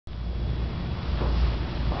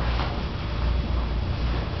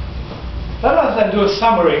and do a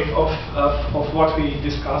summary of what we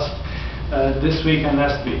discussed this week and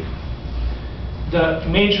last week. The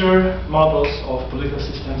major models of political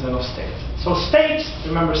systems and of states. So states,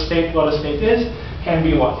 remember what a state is, can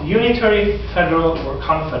be what? Unitary, federal, or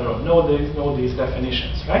confederal. Know these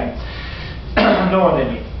definitions, right? Know what they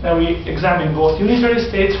mean. Now we examine both unitary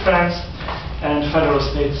states, France, and federal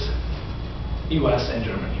states, US and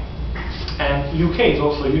Germany. And UK is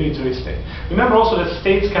also a unitary state. Remember also that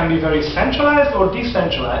states can be very centralized or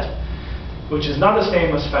decentralized, which is not the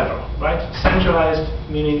same as federal, right? Centralized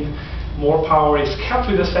meaning more power is kept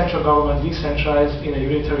with the central government. Decentralized in a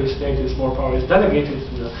unitary state is more power is delegated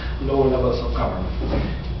to the lower levels of government.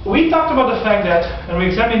 We talked about the fact that, and we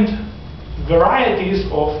examined varieties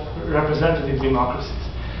of representative democracies.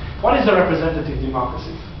 What is a representative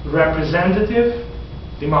democracy? Representative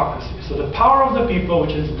democracy. So the power of the people,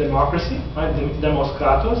 which is democracy, right? Demos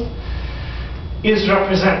kratos, is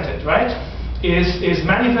represented, right? Is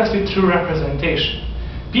manifested through representation.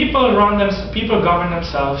 People govern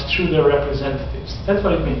themselves through their representatives. That's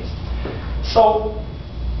what it means. So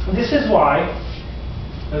this is why,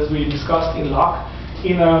 as we discussed in Locke,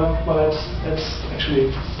 let's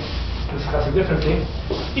actually discuss it differently.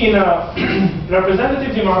 In a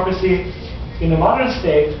representative democracy, in a modern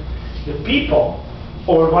state, the people,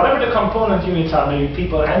 or whatever the component units are, maybe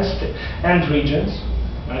people and regions,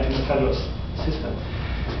 right, in the federal system,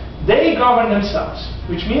 they govern themselves,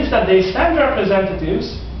 which means that they send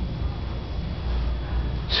representatives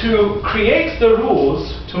to create the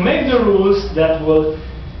rules, to make the rules that will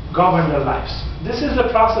govern their lives. This is the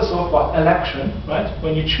process of what? Election, right?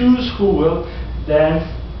 When you choose who will then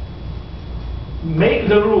make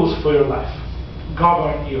the rules for your life.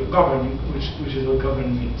 Governing, which is what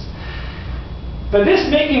governing means. But this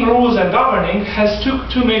making rules and governing has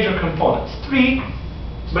two major components. Three,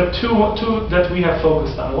 but two that we have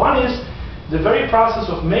focused on. One is the very process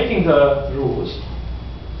of making the rules,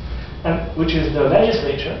 and which is the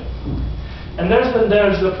legislature. And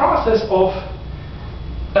there's the process of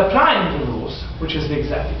applying the rules, which is the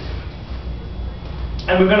executive.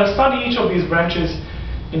 And we're going to study each of these branches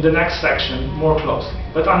in the next section more closely,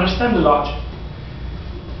 but understand the logic.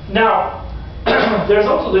 Now, there's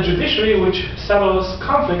also the judiciary, which settles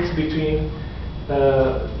conflicts between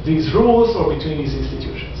these rules or between these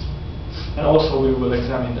institutions. And also we will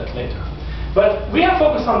examine that later. But we have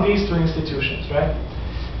focused on these two institutions, right?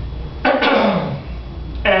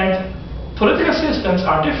 And political systems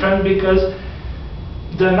are different because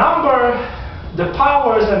the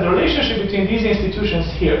powers and the relationship between these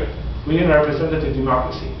institutions here, within representative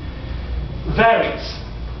democracy, varies.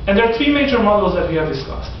 And there are three major models that we have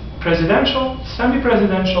discussed: presidential,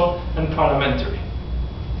 semi-presidential, and parliamentary.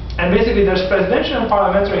 And basically there's presidential and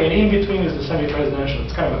parliamentary, and in between is the semi-presidential.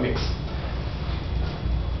 It's kind of a mix.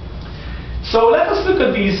 So let us look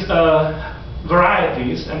at these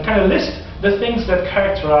varieties and kind of list the things that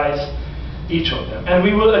characterize each of them. And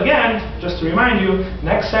we will, again, just to remind you,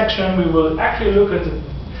 next section we will actually look at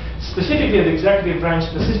specifically the executive branch,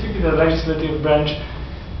 specifically the legislative branch,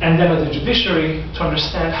 and then at the judiciary to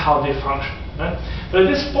understand how they function. Right? But at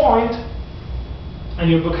this point,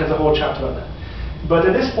 and your book has a whole chapter on that, but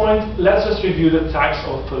at this point, let's just review the types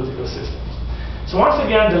of political systems. So once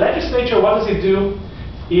again, the legislature, what does it do?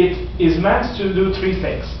 It is meant to do three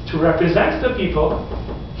things: to represent the people.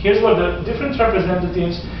 Here's what the different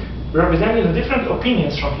representatives representing the different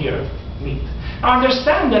opinions from here meet. Now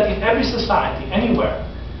understand that in every society, anywhere,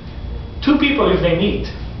 two people, if they meet,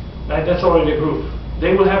 right, that's already a group.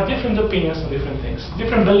 They will have different opinions on different things,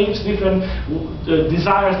 different beliefs, different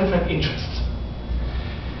desires, different interests.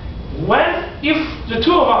 If the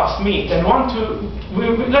two of us meet and want to,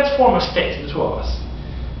 let's form a state, the two of us,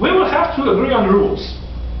 we will have to agree on rules.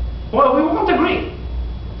 Well, we won't agree,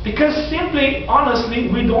 because simply, honestly,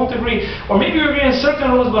 we don't agree. Or maybe we agree on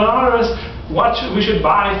certain rules, but on others, what we should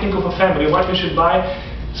buy, think of a family, what we should buy.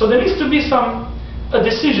 So there needs to be a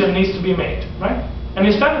decision needs to be made, right? And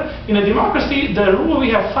instead, in a democracy, the rule we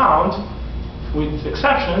have found, with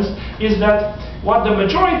exceptions, is that what the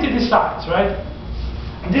majority decides, right?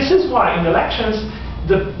 This is why in elections,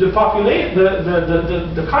 the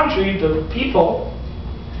country, the people,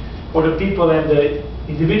 or the people and the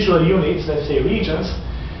individual units, let's say regions,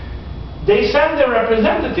 they send their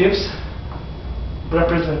representatives,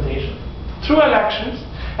 representation, through elections,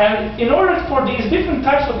 and in order for these different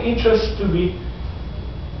types of interests to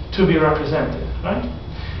be represented, right?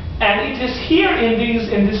 And it is here in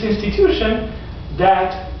this institution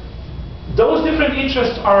that those different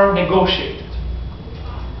interests are negotiated.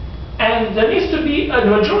 And there needs to be a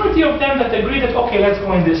majority of them that agree that, okay, let's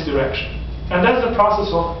go in this direction. And that's the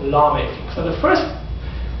process of lawmaking. So the first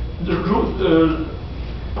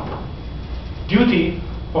duty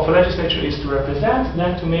of a legislature is to represent,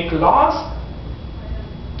 then to make laws,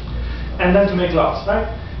 and then to make laws, right?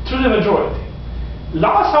 Through the majority.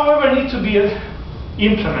 Laws, however, need to be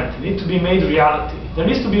implemented, need to be made reality. There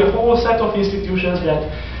needs to be a whole set of institutions that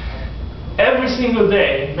every single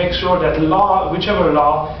day make sure that law, whichever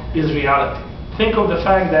law, is reality. Think of the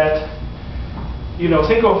fact that,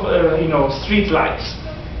 think of, street lights,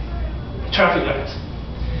 traffic lights.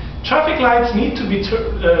 Traffic lights need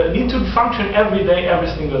to function every day, every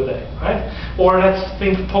single day, right? Or let's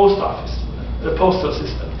think post office, the postal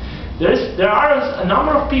system. There are a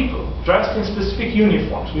number of people dressed in specific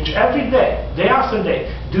uniforms, which every day, day after day,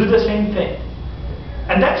 do the same thing.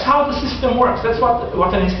 And that's how the system works. That's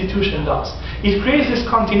what an institution does. It creates this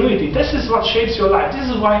continuity. This is what shapes your life. This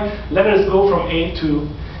is why letters go from A to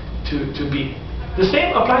B. The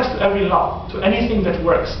same applies to every law, to anything that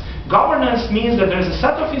works. Governance means that there's a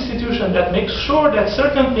set of institutions that makes sure that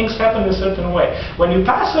certain things happen a certain way. When you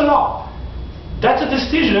pass a law, that's a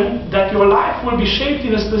decision that your life will be shaped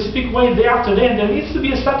in a specific way day after day, and there needs to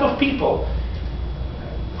be a set of people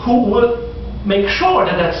who will make sure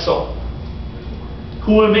that that's so,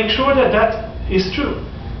 who will make sure that that is true,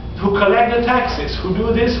 who collect the taxes, who do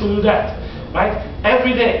this, who do that, right?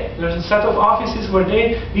 Every day, there's a set of offices where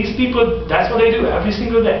these people, that's what they do every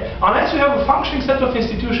single day. Unless you have a functioning set of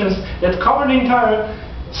institutions that cover the entire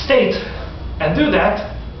state and do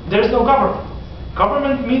that, there's no government.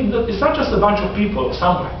 Government means that it's not just a bunch of people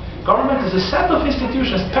somewhere. Government is a set of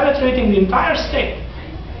institutions penetrating the entire state,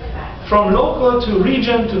 from local to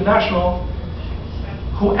region to national,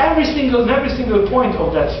 who every single point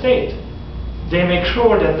of that state, they make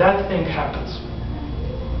sure that that thing happens.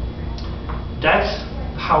 That's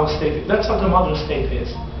how a state is. That's how the modern state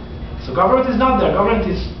is. So government is not there. Government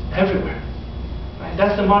is everywhere. Right?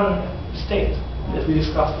 That's the modern state that we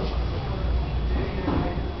discussed about.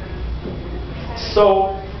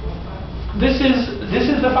 So this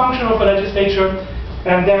is the function of a legislature,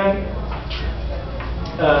 and then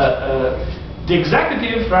the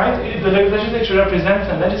executive, right? The legislature represents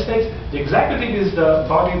and legislates. The executive is the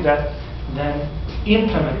body that then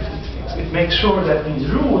implements these things. It makes sure that these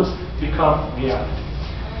rules become reality.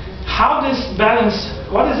 How this balance?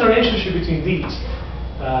 What is the relationship between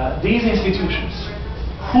these institutions?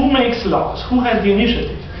 Who makes laws? Who has the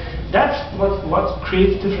initiative? That's what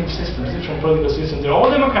creates different systems, different political systems. They're all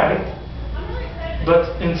democratic,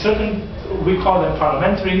 but in certain, we call them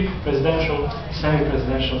parliamentary, presidential,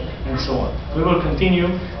 semi-presidential, and so on. We will continue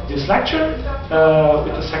this lecture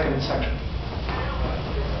with the second section.